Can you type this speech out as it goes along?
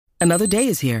Another day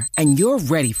is here, and you're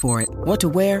ready for it. What to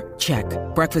wear? Check.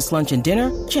 Breakfast, lunch, and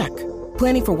dinner? Check.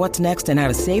 Planning for what's next and how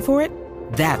to save for it?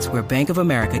 That's where Bank of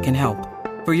America can help.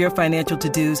 For your financial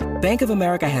to-dos, Bank of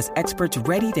America has experts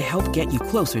ready to help get you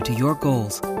closer to your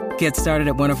goals. Get started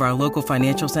at one of our local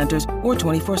financial centers or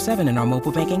 24/7 in our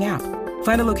mobile banking app.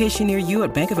 Find a location near you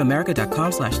at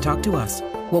bankofamerica.com/talktous.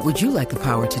 What would you like the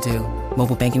power to do?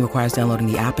 Mobile banking requires downloading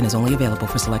the app and is only available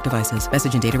for select devices.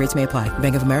 Message and data rates may apply.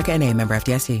 Bank of America N.A., member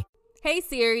FDIC. Hey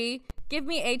Siri, give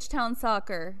me H-Town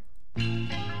Soccer.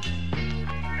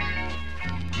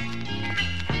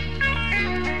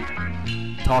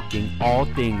 Talking all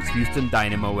things Houston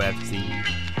Dynamo FC.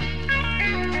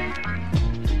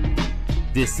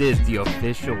 This is the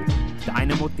official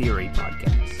Dynamo Theory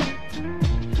podcast.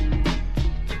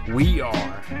 We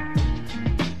are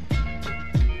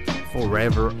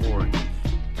Forever Orange.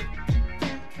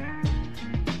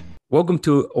 Welcome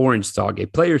to Orange Talk, a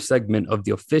player segment of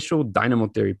the official Dynamo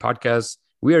Theory podcast.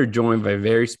 We are joined by a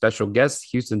very special guest,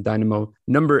 Houston Dynamo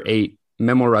number 8,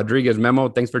 Memo Rodriguez. Memo,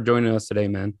 thanks for joining us today,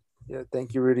 man. Yeah,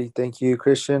 thank you, Rudy. Thank you,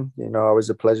 Christian. Always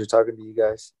a pleasure talking to you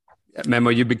guys. Memo,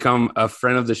 you become a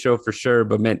friend of the show for sure.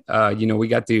 But, man, we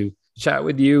got to chat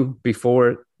with you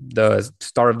before the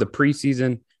start of the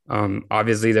preseason.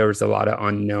 Obviously, there was a lot of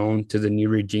unknown to the new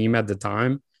regime at the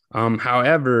time.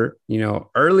 However,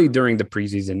 early during the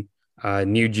preseason,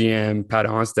 new GM Pat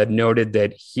Onstad noted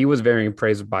that he was very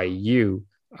impressed by you.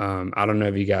 I don't know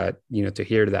if you got, to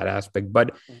hear that aspect,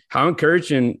 but how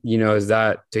encouraging, is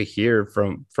that to hear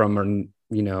from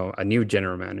a new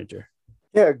general manager?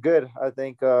 Yeah, good. I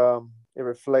think it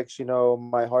reflects,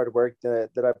 my hard work that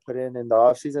I put in the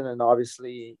offseason and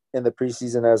obviously in the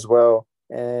preseason as well.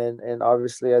 And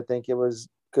obviously I think it was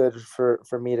good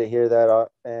for me to hear that.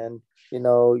 And,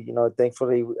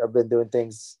 thankfully I've been doing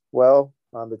things well.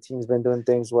 The team's been doing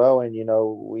things well. And,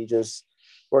 we just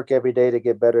work every day to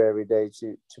get better every day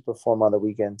to perform on the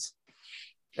weekends.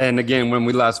 And again, when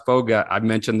we last spoke, I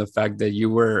mentioned the fact that you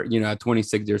were, at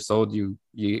 26 years old, you've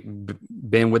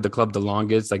been with the club the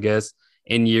longest, I guess,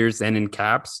 in years and in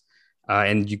caps.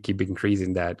 And you keep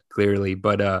increasing that clearly.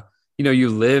 But, you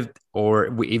lived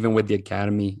even with the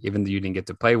academy, even though you didn't get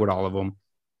to play with all of them,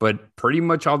 but pretty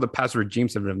much all the past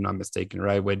regimes, if I'm not mistaken,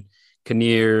 right? With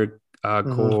Kinnear,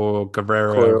 Cole,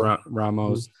 Cabrera,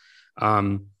 Ramos.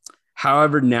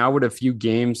 However, now with a few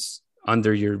games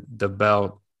under the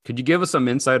belt, could you give us some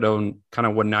insight on kind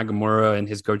of what Nagamura and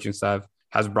his coaching staff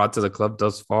has brought to the club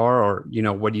thus far? Or,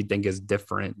 what do you think is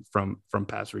different from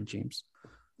past regimes?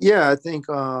 Yeah, I think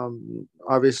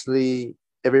obviously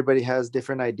everybody has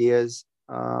different ideas.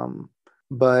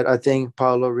 But I think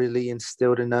Paulo really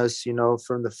instilled in us,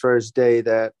 from the first day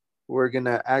that we're going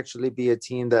to actually be a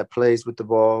team that plays with the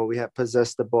ball. We have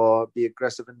possessed the ball, be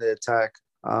aggressive in the attack.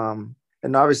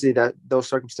 And obviously that those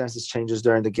circumstances changes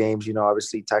during the games,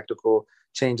 obviously tactical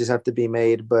changes have to be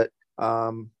made, but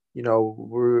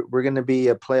we're going to be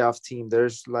a playoff team.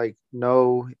 There's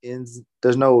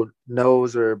there's no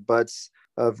no's or buts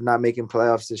of not making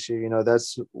playoffs this year.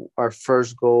 That's our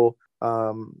first goal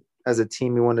as a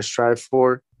team we want to strive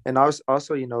for. And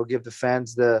also, give the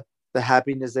fans the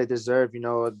happiness they deserve.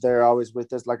 They're always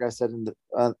with us. Like I said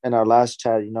in our last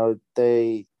chat,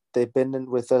 they've been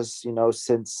with us,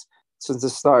 since the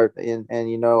start.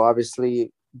 And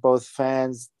obviously both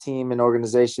fans, team, and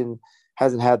organization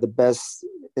hasn't had the best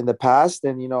in the past.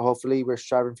 And, hopefully we're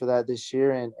striving for that this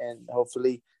year and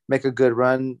hopefully make a good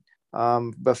run.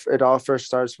 But it all first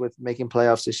starts with making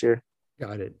playoffs this year.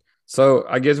 Got it. So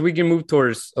I guess we can move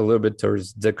towards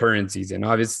the current season.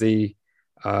 Obviously,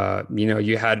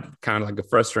 you had kind of like a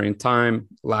frustrating time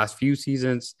last few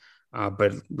seasons.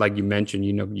 But like you mentioned,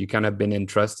 you kind of been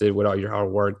entrusted with all your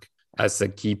hard work as a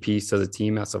key piece of the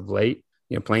team as of late,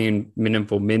 playing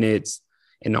meaningful minutes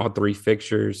in all three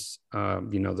fixtures,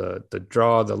 the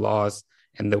draw, the loss,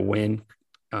 and the win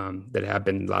that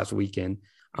happened last weekend.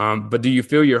 But do you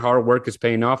feel your hard work is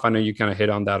paying off? I know you kind of hit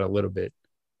on that a little bit.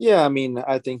 Yeah,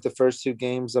 I think the first two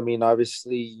games,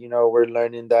 obviously, we're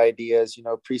learning the ideas,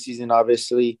 preseason,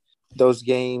 obviously, those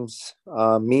games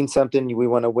mean something. We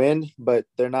want to win, but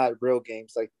they're not real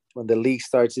games. Like when the league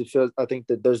starts, I think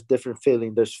that there's different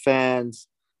feeling. There's fans.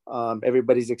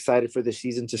 Everybody's excited for the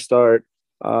season to start.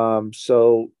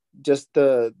 So just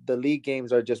the league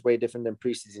games are just way different than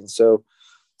preseason. So,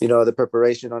 the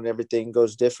preparation on everything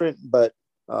goes different. But,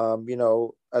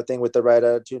 I think with the right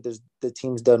attitude, the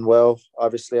team's done well.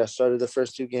 Obviously, I started the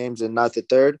first two games and not the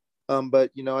third.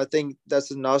 But, I think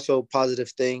that's an also positive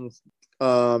thing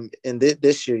in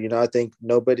this year. I think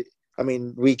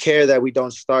we care that we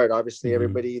don't start. Obviously,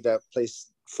 everybody that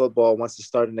plays football wants to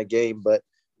start in a game, but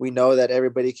we know that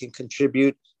everybody can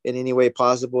contribute in any way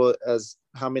possible as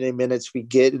how many minutes we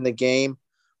get in the game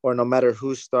or no matter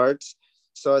who starts.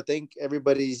 So I think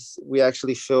we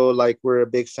actually feel like we're a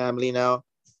big family now.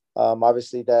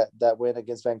 Obviously that win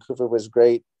against Vancouver was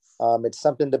great. It's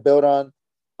something to build on.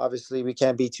 Obviously we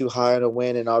can't be too high on a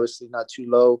win and obviously not too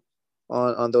low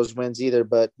on those wins either.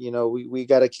 But, we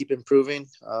got to keep improving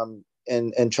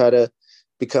and try to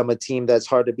become a team that's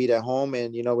hard to beat at home.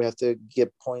 And, we have to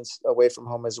get points away from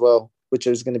home as well, which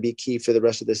is going to be key for the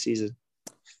rest of the season.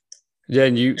 Yeah,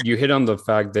 and you hit on the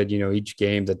fact that, each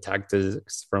game, the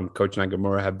tactics from Coach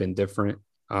Nagamura have been different.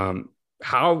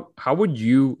 How would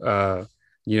you,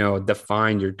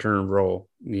 define your current role,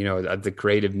 as the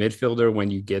creative midfielder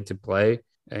when you get to play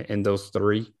in those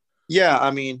three? Yeah,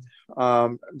 I mean,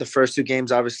 the first two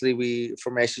games, obviously,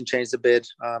 formation changed a bit.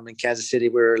 In Kansas City,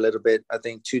 we were a little bit, I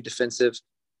think, too defensive.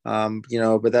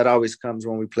 But that always comes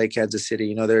when we play Kansas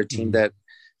City. They're a team that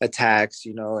attacks,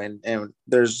 and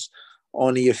there's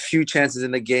only a few chances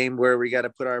in the game where we got to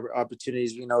put our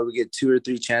opportunities. We get 2 or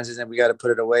 3 chances and we got to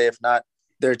put it away. If not,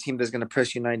 they're a team that's going to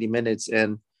press you 90 minutes.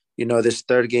 And, this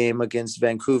third game against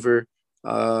Vancouver,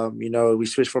 we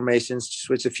switched formations,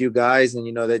 switched a few guys, and,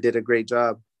 they did a great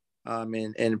job.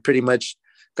 And pretty much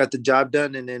got the job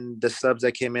done. And then the subs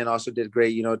that came in also did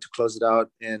great, to close it out.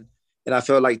 And I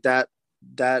felt like that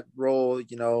role,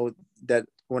 that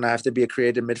when I have to be a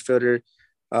creative midfielder,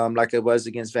 like it was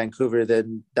against Vancouver,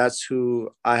 then that's who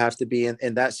I have to be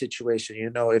in that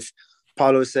situation. If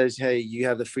Paulo says, hey, you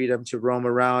have the freedom to roam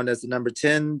around as the number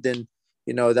 10, then,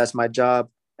 that's my job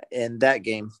in that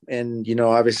game. And,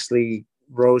 obviously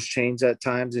roles change at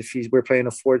times. If we're playing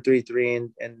a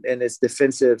 4-3-3 and it's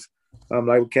defensive,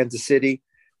 like with Kansas City,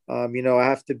 I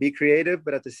have to be creative,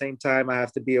 but at the same time, I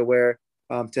have to be aware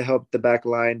to help the back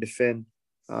line defend.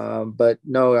 But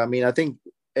no, I mean, I think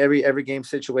every game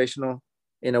situational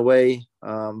in a way,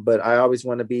 but I always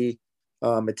want to be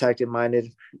attacking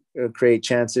minded, create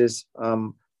chances.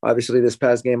 Obviously, this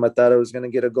past game, I thought I was going to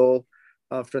get a goal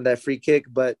from that free kick,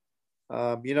 but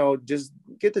just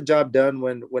get the job done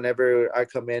whenever I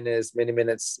come in as many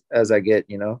minutes as I get.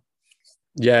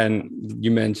 Yeah, and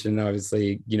you mentioned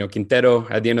obviously, Quintero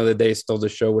at the end of the day stole the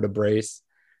show with a brace,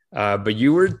 but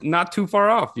you were not too far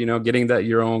off, getting that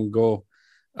your own goal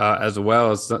as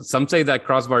well. So, some say that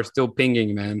crossbar is still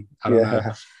pinging, man. I don't know,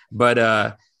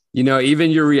 but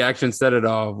even your reaction said it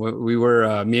all. We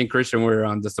were me and Christian were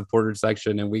on the supporter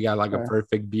section, and we got like a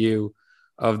perfect view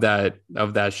of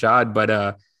that shot. But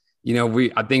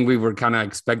I think we were kind of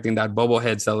expecting that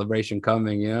bobblehead celebration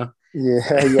coming. Yeah. No,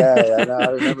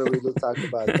 I remember we did talk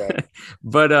about that.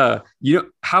 But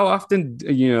how often,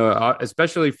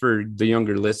 especially for the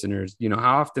younger listeners,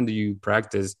 how often do you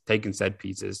practice taking set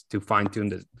pieces to fine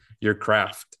tune your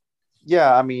craft?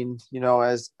 Yeah, I mean,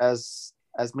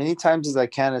 as many times as I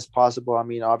can as possible. I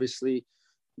mean, obviously,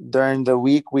 during the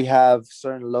week we have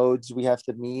certain loads we have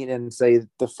to meet, and say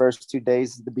the first 2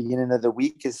 days at the beginning of the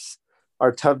week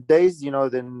are tough days.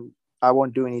 Then I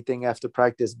won't do anything after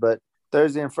practice, but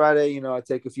Thursday and Friday, I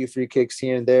take a few free kicks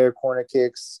here and there, corner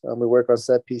kicks. We work on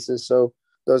set pieces. So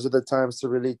those are the times to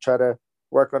really try to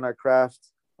work on our craft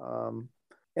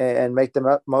and make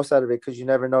the most out of it. Because you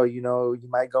never know, you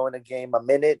might go in a game a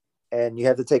minute and you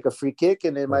have to take a free kick,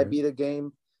 and it might be the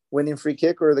game winning free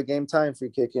kick or the game time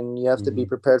free kick. And you have to be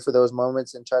prepared for those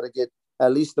moments and try to get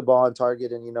at least the ball on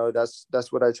target. And,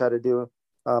 that's what I try to do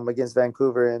against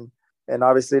Vancouver. And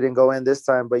obviously it didn't go in this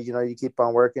time, but, you keep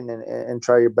on working and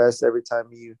try your best every time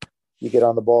you get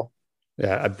on the ball.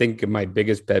 Yeah, I think my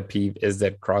biggest pet peeve is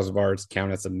that crossbars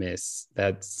count as a miss.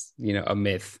 That's, a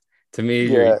myth. To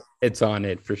me, it's on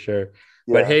it for sure.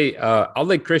 Yeah. But, hey, I'll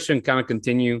let Christian kind of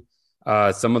continue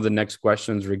some of the next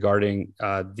questions regarding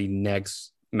the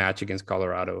next match against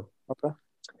Colorado. Okay.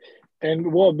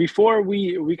 And, well, before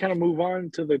we kind of move on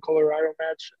to the Colorado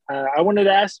match, I wanted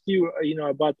to ask you,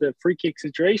 about the free kick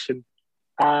situation.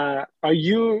 Are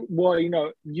you,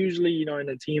 usually, in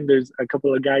a team, there's a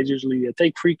couple of guys usually that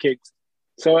take free kicks.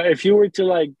 So if you were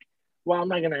to I'm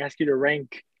not going to ask you to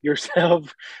rank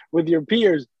yourself with your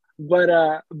peers, but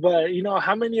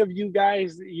how many of you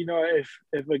guys, if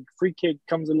a free kick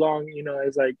comes along,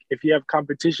 it's like, if you have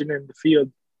competition in the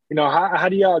field, how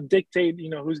do y'all dictate,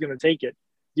 who's going to take it?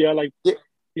 Do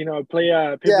y'all play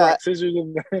paper, rock, scissors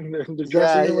in the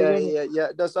dressing room? Yeah.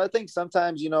 No, so I think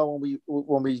sometimes,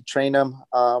 when we train them,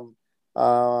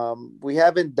 we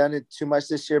haven't done it too much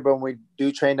this year, but when we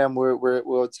do train them,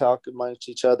 we'll talk amongst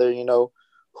each other,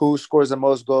 who scores the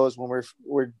most goals when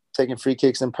we're taking free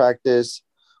kicks in practice,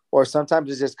 or sometimes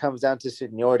it just comes down to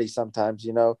seniority. Sometimes,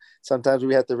 sometimes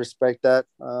we have to respect that.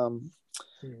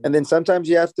 And then sometimes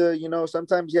you have to,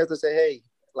 say, hey,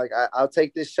 like I'll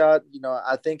take this shot. You know,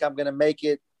 I think I'm gonna make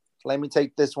it. Let me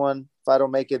take this one. If I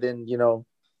don't make it, then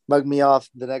mug me off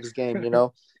the next game.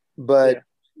 But Yeah.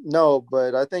 no,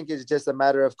 but I think it's just a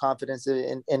matter of confidence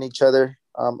in each other.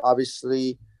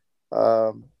 Obviously,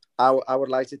 I would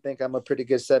like to think I'm a pretty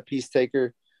good set piece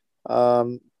taker.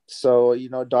 So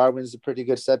Darwin's a pretty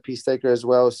good set piece taker as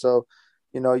well. So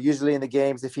usually in the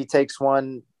games, if he takes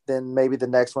one, then maybe the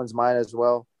next one's mine as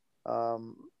well.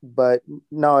 But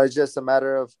no, it's just a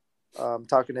matter of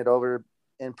talking it over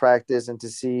in practice and to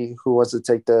see who wants to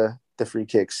take the free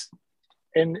kicks.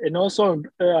 And also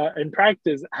in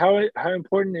practice, how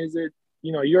important is it?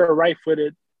 You're a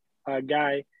right-footed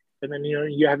guy, and then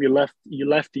you have your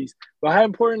lefties. But how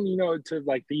important, to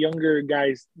like the younger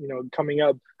guys, coming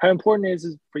up, how important is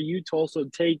it for you to also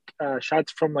take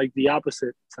shots from like the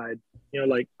opposite side?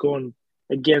 Like going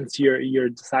against your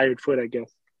decided foot, I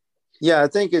guess. Yeah, I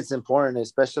think it's important,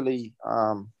 especially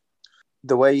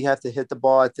the way you have to hit the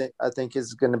ball. I think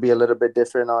is going to be a little bit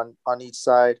different on each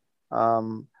side.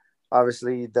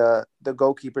 Obviously, the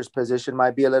goalkeeper's position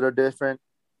might be a little different.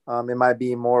 It might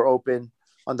be more open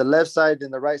on the left side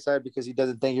than the right side because he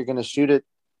doesn't think you're going to shoot it.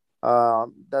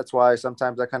 That's why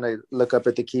sometimes I kind of look up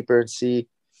at the keeper and see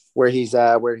where he's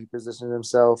at, where he positions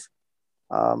himself.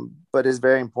 But it's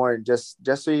very important just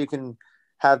so you can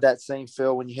have that same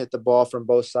feel when you hit the ball from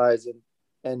both sides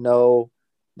and know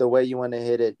the way you want to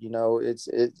hit it.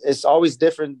 It's always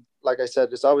different. Like I said,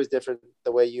 it's always different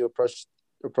the way you approach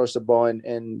the ball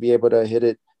and be able to hit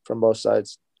it from both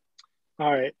sides.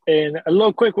 All right. And a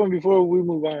little quick one before we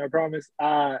move on, I promise.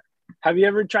 Have you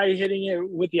ever tried hitting it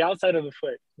with the outside of the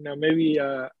foot? Maybe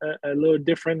a little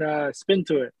different spin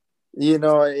to it.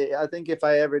 I think if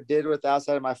I ever did with the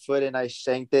outside of my foot and I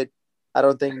shanked it, I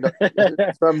don't think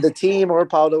from the team or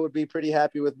Paulo would be pretty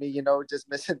happy with me,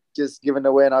 just giving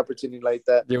away an opportunity like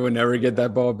that. You would never get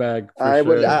that ball back. I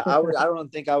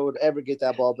don't think I would ever get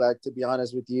that ball back, to be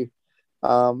honest with you.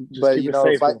 But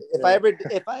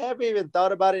if I ever even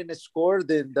thought about it and it scored,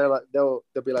 then they'll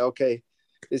be like, okay,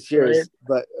 it's yours.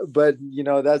 Right. But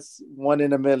that's 1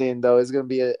 in a million though. It's gonna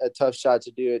be a tough shot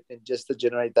to do it and just to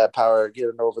generate that power,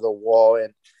 getting over the wall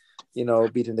and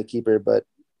beating the keeper. But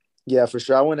yeah, for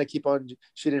sure, I want to keep on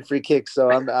shooting free kicks, so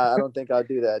I don't think I'll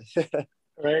do that.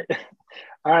 Right.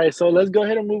 All right, so let's go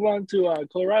ahead and move on to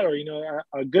Colorado.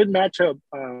 A good matchup.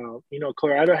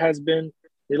 Colorado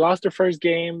they lost their first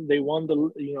game. They won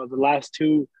the last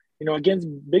two, against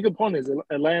big opponents,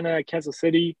 Atlanta, Kansas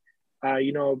City,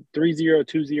 3-0,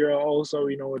 2-0 also,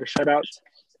 with a shutout.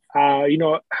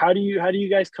 How do you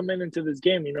guys come into this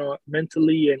game,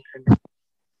 mentally and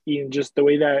just the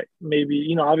way that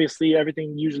maybe, obviously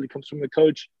everything usually comes from the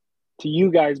coach to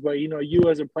you guys, but, you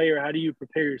as a player, how do you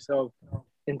prepare yourself going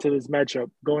into this matchup?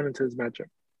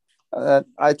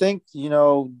 I think,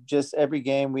 just every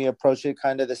game we approach it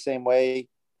kind of the same way.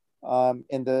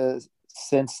 In the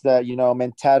sense that,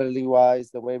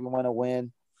 mentality-wise, the way we want to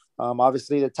win.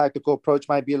 Obviously, the tactical approach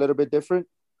might be a little bit different,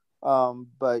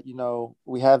 but,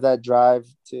 we have that drive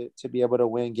to be able to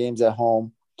win games at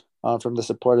home from the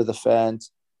support of the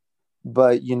fans.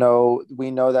 But, we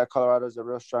know that Colorado is a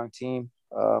real strong team.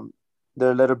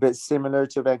 They're a little bit similar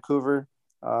to Vancouver.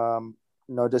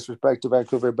 No disrespect to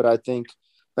Vancouver, but I think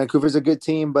Vancouver's a good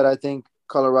team, but I think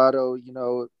Colorado,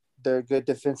 they're good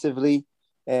defensively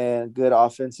and good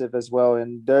offensive as well.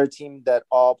 And they're a team that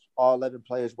all 11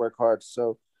 players work hard.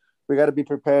 So we got to be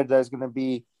prepared. There's going to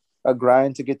be a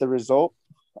grind to get the result.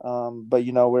 But,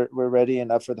 we're ready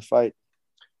and up for the fight.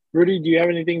 Rudy, do you have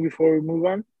anything before we move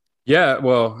on? Yeah,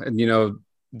 well,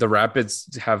 the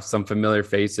Rapids have some familiar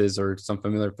faces or some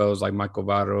familiar foes like Michael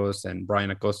Barros and Brian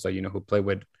Acosta,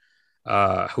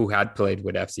 who had played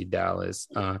with FC Dallas.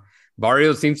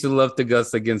 Barrios seems to love to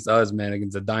guss against us, man,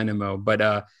 against the Dynamo.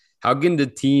 But how can the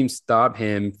team stop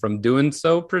him from doing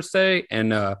so, per se? And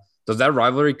does that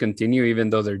rivalry continue even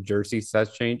though their jerseys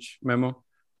has changed, Memo?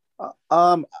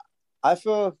 I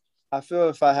feel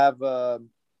if I have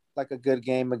like a good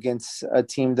game against a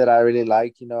team that I really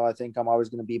like, I think I'm always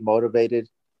going to be motivated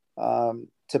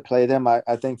to play them.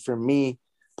 I think for me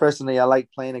personally, I like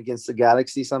playing against the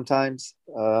Galaxy sometimes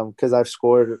because I've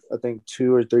scored, I think,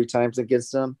 2 or 3 times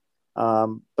against them.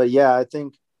 But yeah, I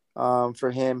think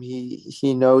for him,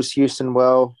 he knows Houston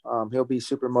well. He'll be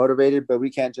super motivated, but we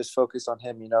can't just focus on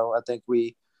him. I think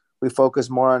we focus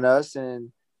more on us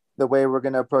and the way we're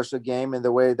going to approach the game and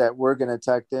the way that we're going to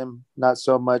attack them. Not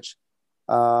so much.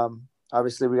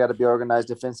 Obviously, we got to be organized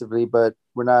defensively, but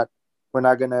we're not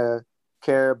going to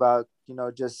care about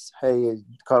just, hey,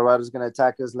 Colorado's going to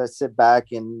attack us. Let's sit back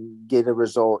and get a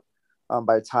result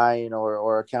by tying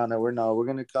or a counter. We're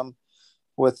going to come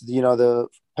with the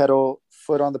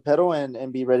foot on the pedal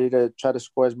and be ready to try to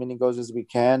score as many goals as we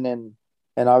can.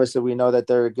 And obviously we know that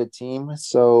they're a good team,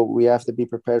 so we have to be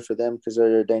prepared for them because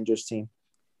they're a dangerous team.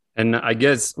 And I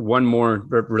guess one more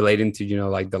relating to,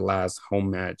 like the last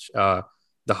home match,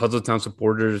 the Hudson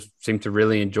supporters seem to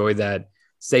really enjoy that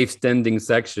safe standing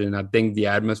section. I think the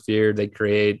atmosphere they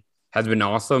create has been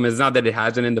awesome. It's not that it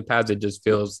hasn't in the past. It just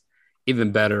feels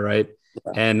even better, right?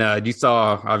 Yeah. And you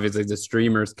saw, obviously, the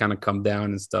streamers kind of come down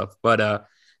and stuff. But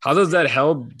how does that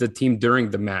help the team during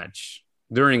the match,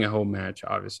 during a home match,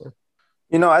 obviously?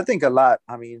 I think a lot.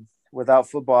 I mean, without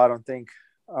football, I don't think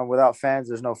without fans,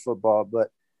 there's no football. But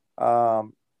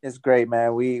it's great,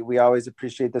 man. We always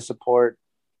appreciate the support.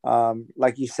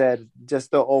 Like you said,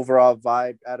 just the overall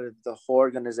vibe out of the whole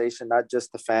organization, not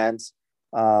just the fans.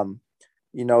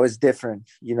 It's different.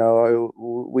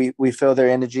 We feel their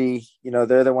energy.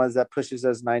 They're the ones that pushes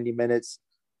us 90 minutes.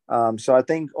 So I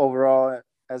think overall,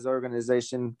 as the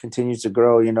organization continues to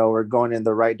grow, we're going in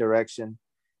the right direction.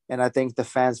 And I think the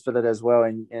fans feel it as well.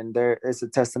 And there is a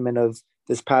testament of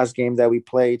this past game that we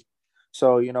played.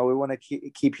 So, we want to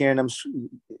keep hearing them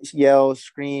yell,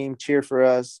 scream, cheer for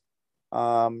us,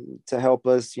 to help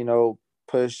us,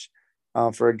 push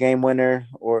for a game winner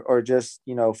or just,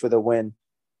 for the win.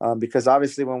 Because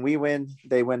obviously when we win,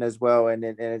 they win as well. And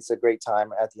it's a great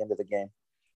time at the end of the game.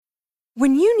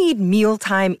 When you need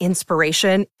mealtime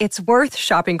inspiration, it's worth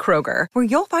shopping Kroger, where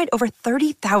you'll find over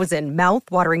 30,000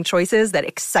 mouth-watering choices that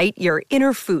excite your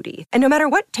inner foodie. And no matter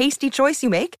what tasty choice you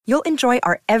make, you'll enjoy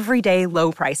our everyday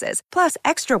low prices, plus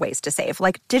extra ways to save,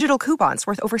 like digital coupons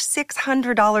worth over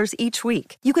 $600 each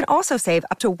week. You can also save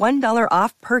up to $1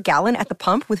 off per gallon at the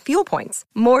pump with fuel points.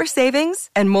 More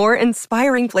savings and more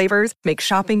inspiring flavors make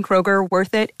shopping Kroger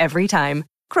worth it every time.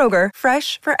 Kroger,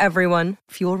 fresh for everyone.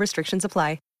 Fuel restrictions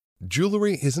apply.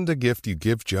 Jewelry isn't a gift you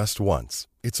give just once.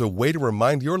 It's a way to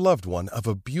remind your loved one of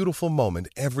a beautiful moment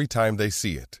every time they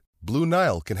see it. Blue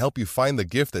Nile can help you find the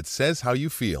gift that says how you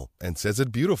feel and says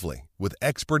it beautifully, with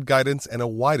expert guidance and a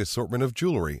wide assortment of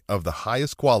jewelry of the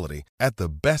highest quality at the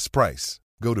best price.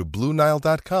 Go to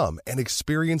BlueNile.com and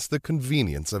experience the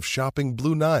convenience of shopping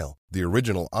Blue Nile, the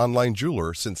original online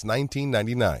jeweler since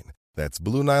 1999. That's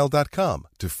BlueNile.com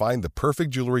to find the perfect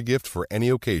jewelry gift for any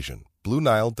occasion.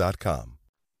 BlueNile.com.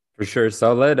 For sure.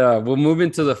 So we'll move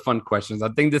into the fun questions. I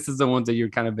think this is the ones that you're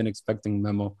kind of been expecting,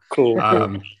 Memo. Cool.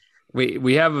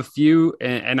 We have a few,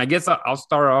 and I guess I'll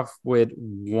start off with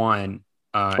one,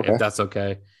 if that's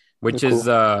okay, which is,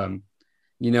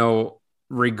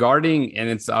 regarding, and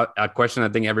it's a question I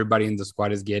think everybody in the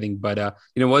squad is getting, but,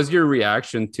 what's your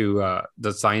reaction to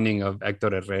the signing of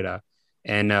Hector Herrera?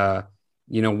 And,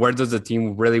 where does the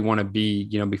team really want to be,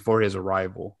 before his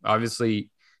arrival?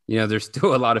 Obviously, there's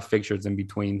still a lot of fixtures in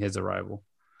between his arrival.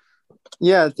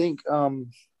 Yeah, I think,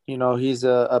 he's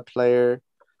a player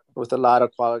with a lot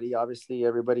of quality. Obviously,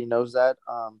 everybody knows that.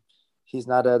 He's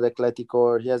not at Atletico,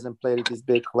 or he hasn't played at these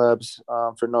big clubs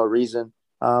for no reason.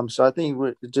 So I think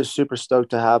we're just super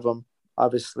stoked to have him.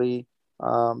 Obviously,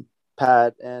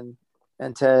 Pat and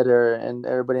Ted and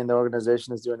everybody in the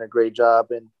organization is doing a great job.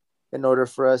 And in order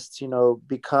for us to,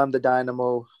 become the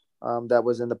Dynamo that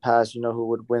was in the past, who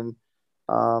would win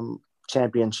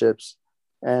championships,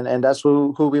 and that's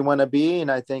who we want to be.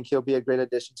 And I think he'll be a great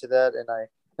addition to that.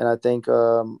 And I think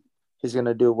he's going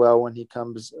to do well when he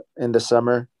comes in the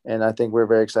summer. And I think we're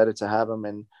very excited to have him,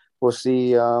 and we'll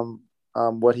see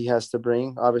what he has to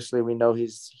bring. Obviously, we know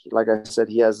like I said,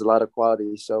 he has a lot of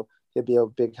quality, so he'll be a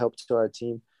big help to our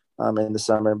team in the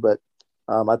summer. But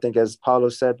I think, as Paulo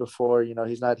said before,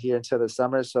 he's not here until the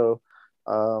summer. So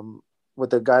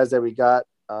with the guys that we got,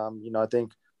 I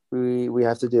think we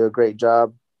have to do a great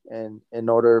job, and in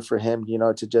order for him,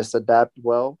 to just adapt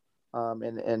well,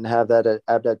 and have that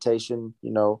adaptation,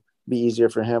 be easier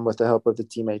for him with the help of the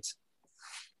teammates.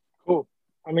 Cool.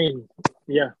 I mean,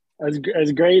 yeah,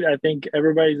 as great. I think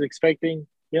everybody's expecting,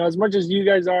 as much as you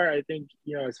guys are, I think,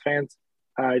 as fans,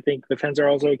 I think the fans are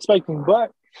also expecting,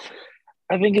 but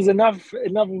I think it's enough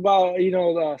about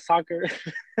the soccer.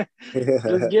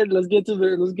 let's get to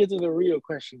the real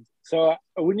questions. So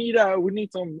we need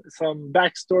some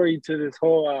backstory to this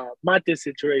whole Mate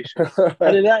situation.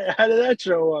 How did that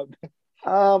show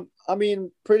up? I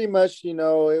mean, pretty much, it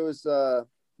was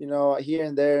here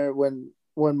and there when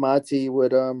Mate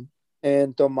would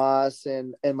and Tomas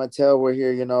and Mateo were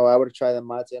here, I would try the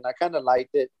Mate, and I kind of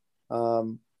liked it.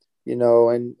 And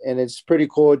it's pretty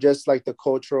cool, just like the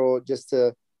cultural, just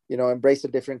to, embrace a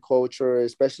different culture,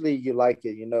 especially you like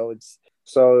it, it's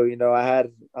so, I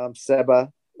had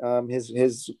Seba,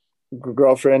 his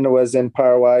girlfriend was in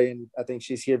Paraguay, and I think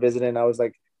she's here visiting. I was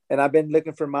like, and I've been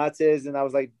looking for mates, and I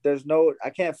was like, I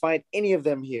can't find any of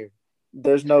them here.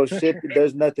 there's no ship,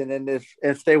 there's nothing. And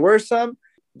if they were some,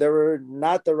 they were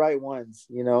not the right ones,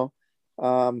 you know.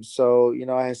 So you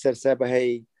know, I said, Seba,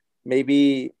 hey,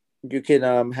 maybe you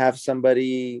can have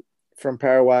somebody from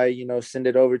Paraguay, you know, send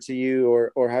it over to you,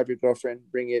 or have your girlfriend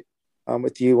bring it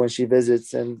with you when she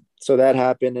visits. And so that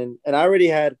happened, and I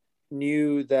already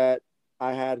knew that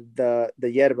I had the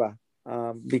yerba,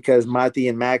 because Mati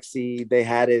and Maxi, they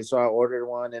had it, so I ordered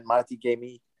one, and Maxi gave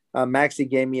me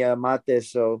a mate.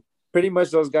 So pretty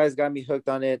much those guys got me hooked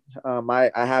on it.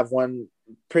 I have one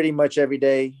pretty much every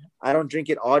day. I don't drink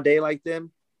it all day like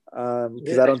them,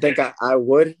 because I don't think I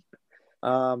would.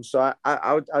 So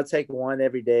I'll take one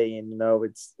every day, and you know,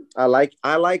 I like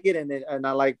it, and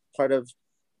I like part of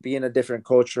being a different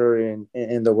culture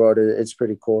in the world. It's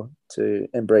pretty cool to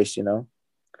embrace, you know.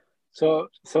 So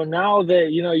now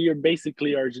that you know you're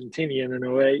basically Argentinian in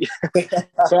a way,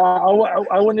 so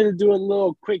I wanted to do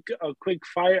a quick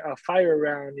fire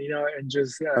round, you know, and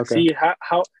just Okay. see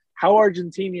how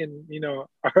Argentinian, you know,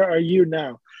 are you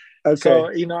now? Okay. So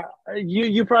you know,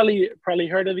 you probably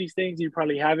heard of these things. You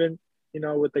probably haven't, you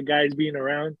know, with the guys being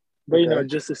around, but you know,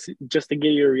 just to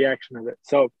get your reaction of it.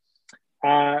 So,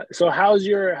 so how's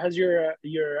your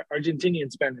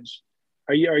Argentinian Spanish?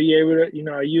 Are you able to, you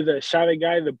know, are you the Chave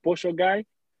guy, the Pocho guy?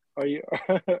 Are you?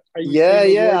 Are you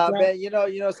yeah. I bet you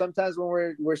know. Sometimes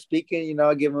when we're speaking, you know,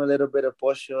 I give them a little bit of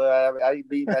Pocho. I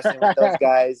be messing with those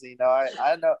guys. You know,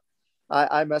 I know.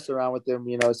 I mess around with them.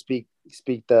 You know, speak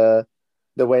the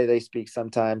way they speak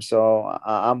sometimes. So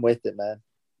I'm with it, man.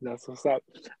 That's what's up.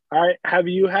 All right. Have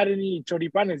you had any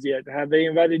choripanes yet? Have they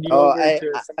invited you over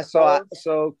to?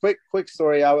 So quick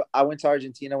story. I went to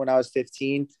Argentina when I was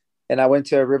 15. And I went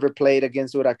to a River Plate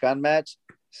against Huracan match.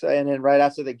 So, and then right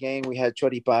after the game, we had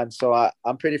choripan. So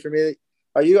I'm pretty familiar.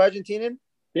 Are you Argentinian?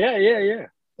 Yeah.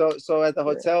 So at the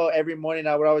hotel, every morning,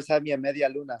 I would always have me a media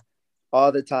luna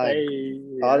all the time.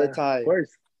 All the time. Of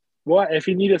course. Well, if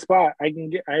you need a spot, I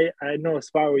know a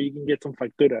spot where you can get some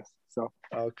facturas. So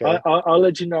okay, I'll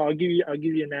let you know. I'll give you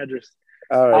an address.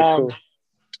 All right, cool.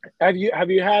 Have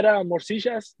you had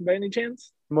morcillas by any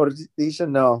chance? Morcilla,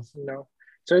 no.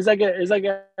 So it's like a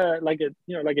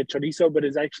you know, like a chorizo, but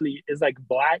it's like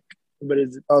black, but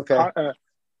it's okay.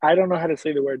 I don't know how to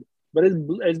say the word, but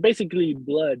it's basically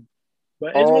blood,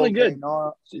 but it's really good.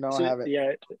 No, I haven't.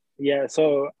 Yeah.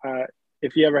 So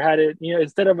if you ever had it, you know,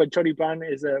 instead of a choripan,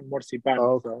 it's a morcipan.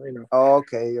 Oh, so you know.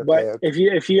 Okay. But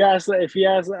if you ask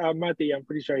Mati, I'm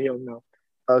pretty sure he'll know.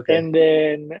 Okay. And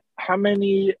then how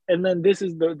many? And then this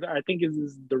is I think this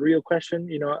is the real question.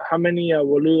 You know, how many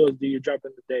boludos do you drop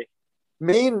in the day?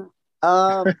 You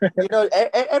know,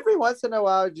 every once in a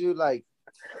while, I do like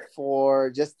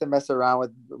 4 just to mess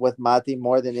around with Mati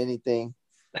more than anything,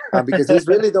 because he's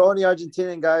really the only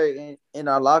Argentinian guy in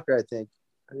our locker, I think.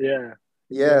 Yeah.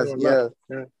 Yeah.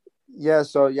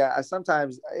 So I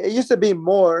sometimes it used to be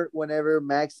more whenever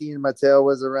Maxi and Mateo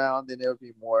was around, then it would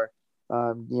be more,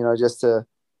 you know, just to,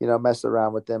 you know, mess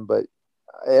around with them, but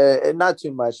not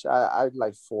too much. I'd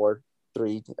like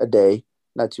 3 a day,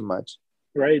 not too much.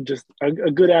 Right, just a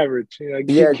good average. You know,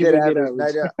 good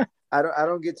average. I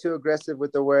don't get too aggressive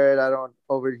with the word. I don't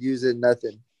overuse it.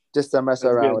 Nothing. Just to mess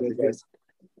around with the guys.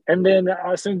 And then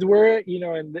since we're, you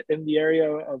know, in the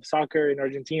area of soccer in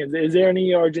Argentina, is there any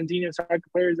Argentinian soccer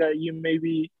players that you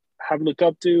maybe have looked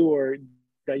up to, or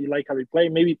that you like how they play?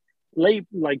 Maybe late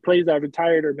like players that are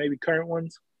retired, or maybe current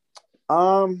ones.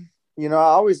 You know,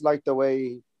 I always liked the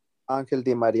way Angel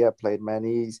Di Maria played.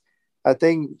 Man, I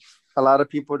think a lot of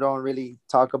people don't really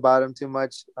talk about him too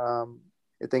much. I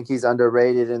think he's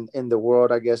underrated in the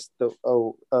world, I guess,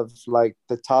 of like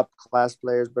the top class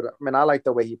players. But I mean, I like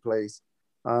the way he plays.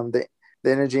 The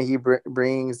energy he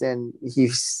brings, and he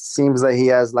seems like he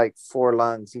has like 4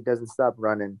 lungs. He doesn't stop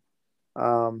running.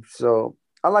 So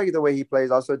I like the way he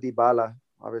plays. Also, Dybala,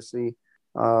 obviously,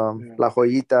 La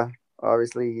Joyita.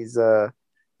 Obviously, he's a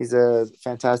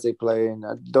fantastic player, and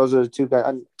those are the 2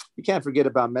 guys. You can't forget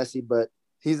about Messi, but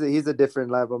he's a different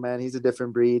level, man. He's a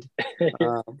different breed,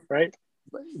 right?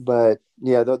 But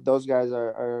yeah, those guys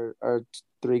are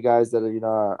 3 guys that, you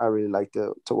know, I really like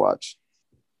to watch.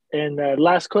 And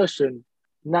last question: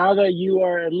 now that you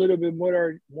are a little bit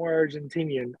more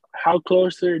Argentinian, how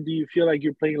closer do you feel like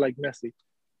you're playing like Messi?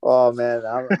 Oh man,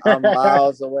 I'm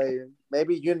miles away.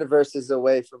 Maybe universes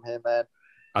away from him, man.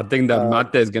 I think that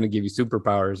mate is gonna give you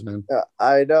superpowers, man.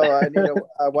 I know.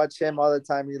 I watch him all the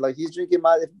time. He's drinking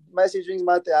mate. If Messi drinks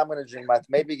mate, I'm gonna drink mate.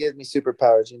 Maybe it gives me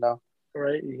superpowers, you know.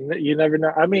 Right? You never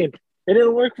know. I mean, it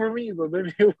didn't work for me, but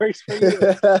maybe it works for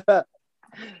you.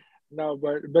 No,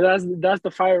 but that's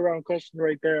the fire round question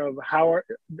right there of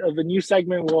the new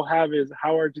segment we'll have is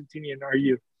how Argentinian are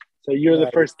you? So you're the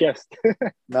first guest.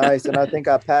 Nice, and I think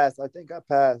I passed.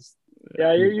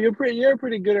 Yeah, you're a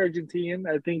pretty good Argentinian.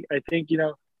 I think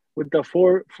with the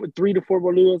 3 to 4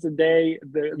 boludos a day,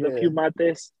 the few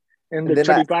mates and the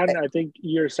choripan, I think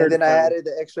you're certified. And then I added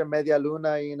the extra media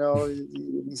luna.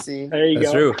 You see. There you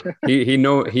That's go. true. He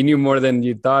knew more than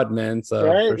you thought, man. So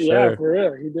right? for sure. Yeah, for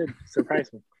real, he did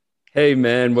surprise me. Hey,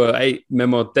 man. Well, hey,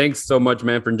 Memo, thanks so much,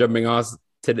 man, for jumping on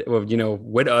today. Well,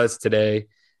 with us today.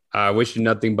 I wish you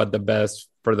nothing but the best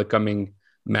for the coming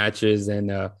matches,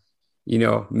 and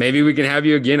maybe we can have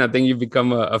you again. I think you've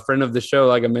become a friend of the show,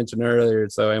 like I mentioned earlier.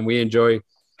 So, and we enjoy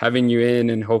having you in,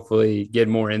 and hopefully get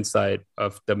more insight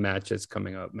of the matches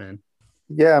coming up, man.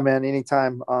 Yeah, man.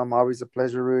 Anytime. Always a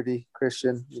pleasure, Rudy,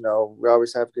 Christian. We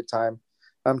always have a good time.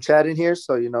 I'm chatting here,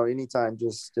 so anytime,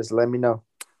 just let me know.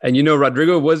 And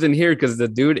Rodrigo wasn't here because the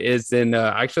dude is in.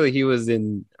 Actually, he was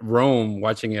in Rome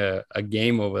watching a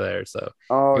game over there. So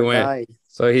he went. Nice.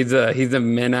 So he's a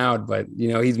man out, but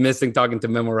he's missing talking to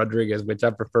Memo Rodriguez, which I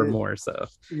prefer more. So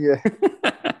yeah,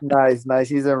 nice.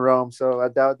 He's in Rome, so I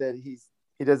doubt that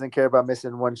he doesn't care about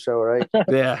missing one show, right?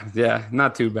 yeah,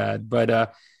 not too bad.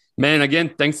 But man,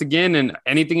 again, thanks again. And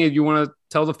anything that you want to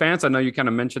tell the fans? I know you kind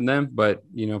of mentioned them, but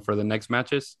for the next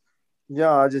matches.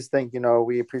 Yeah, I just think,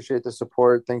 we appreciate the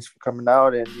support. Thanks for coming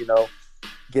out and,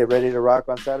 get ready to rock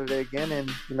on Saturday again and,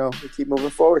 we keep moving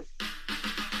forward.